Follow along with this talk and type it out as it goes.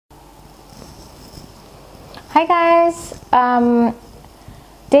Hi guys,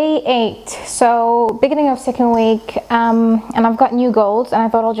 day 8, so beginning of second week, and I've got new goals and I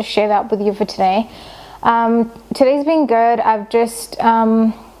thought I'll just share that with you for today. Today's been good. I've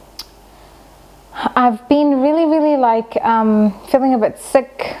been really like feeling a bit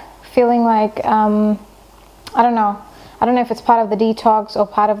sick, feeling like I don't know if it's part of the detox or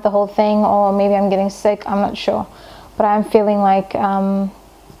part of the whole thing, or maybe I'm getting sick, I'm not sure, but I'm feeling like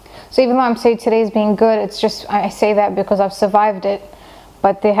so even though I'm saying today's been good, it's just I say that because I've survived it,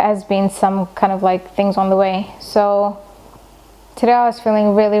 but there has been some kind of like things on the way. So today I was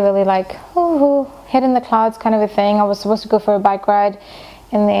feeling really like head in the clouds kind of a thing. I was supposed to go for a bike ride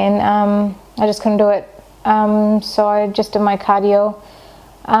and then I just couldn't do it, so I just did my cardio.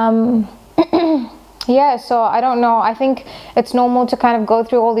 Yeah, so I don't know, I think it's normal to kind of go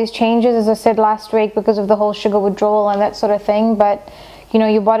through all these changes, as I said last week, because of the whole sugar withdrawal and that sort of thing. But you know,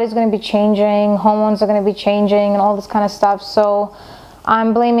 your body's going to be changing, hormones are going to be changing and all this kind of stuff, so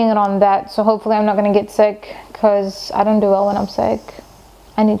I'm blaming it on that. So hopefully I'm not going to get sick, because I don't do well when I'm sick.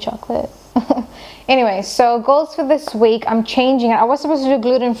 I need chocolate. Anyway, so goals for this week, I'm changing it. I was supposed to do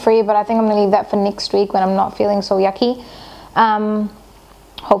gluten-free, but I think I'm going to leave that for next week when I'm not feeling so yucky,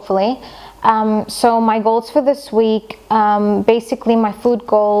 hopefully. So my goals for this week, basically my food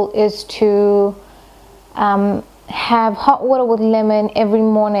goal is to have hot water with lemon every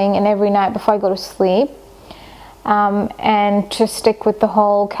morning and every night before I go to sleep, and to stick with the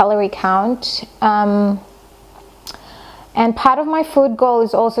whole calorie count. And part of my food goal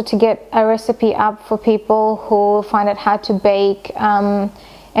is also to get a recipe up for people who find it hard to bake, and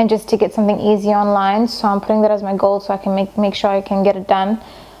just to get something easy online. So I'm putting that as my goal so I can make sure I can get it done.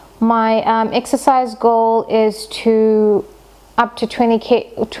 My exercise goal is to up to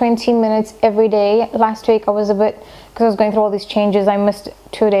 20 minutes every day. Last week I was a bit, because I was going through all these changes, I missed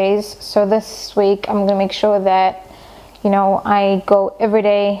 2 days. So this week I'm going to make sure that, you know, I go every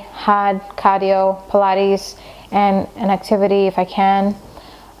day, hard cardio, Pilates, and an activity if I can.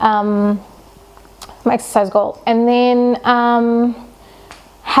 My exercise goal. And then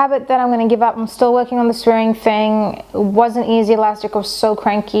habit that I'm going to give up, I'm still working on the swearing thing. It wasn't easy last week. I was so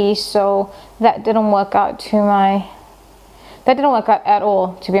cranky, so that didn't work out at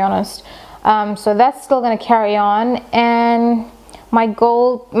all, to be honest. So that's still going to carry on. And my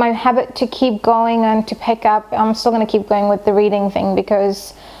goal, my habit to keep going and to pick up, I'm still going to keep going with the reading thing,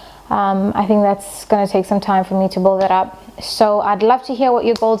 because I think that's going to take some time for me to build that up. So I'd love to hear what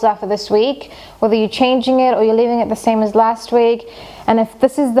your goals are for this week, whether you're changing it or you're leaving it the same as last week. And if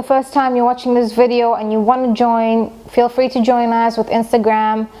this is the first time you're watching this video and you want to join, feel free to join us with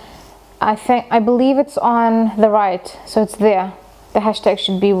Instagram. I believe it's on the right, so it's there. The hashtag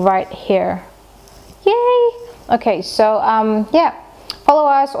should be right here. Yay! Okay, so yeah, follow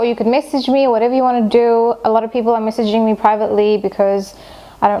us, or you could message me, whatever you want to do. A lot of people are messaging me privately because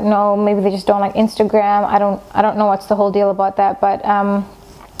I don't know, maybe they just don't like Instagram. I don't know what's the whole deal about that, but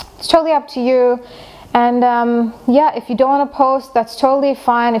it's totally up to you. And yeah, if you don't want to post, that's totally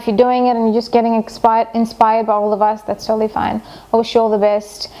fine. If you're doing it and you're just getting inspired by all of us, that's totally fine. I wish you all the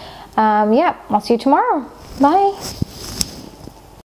best. Yeah, I'll see you tomorrow. Bye.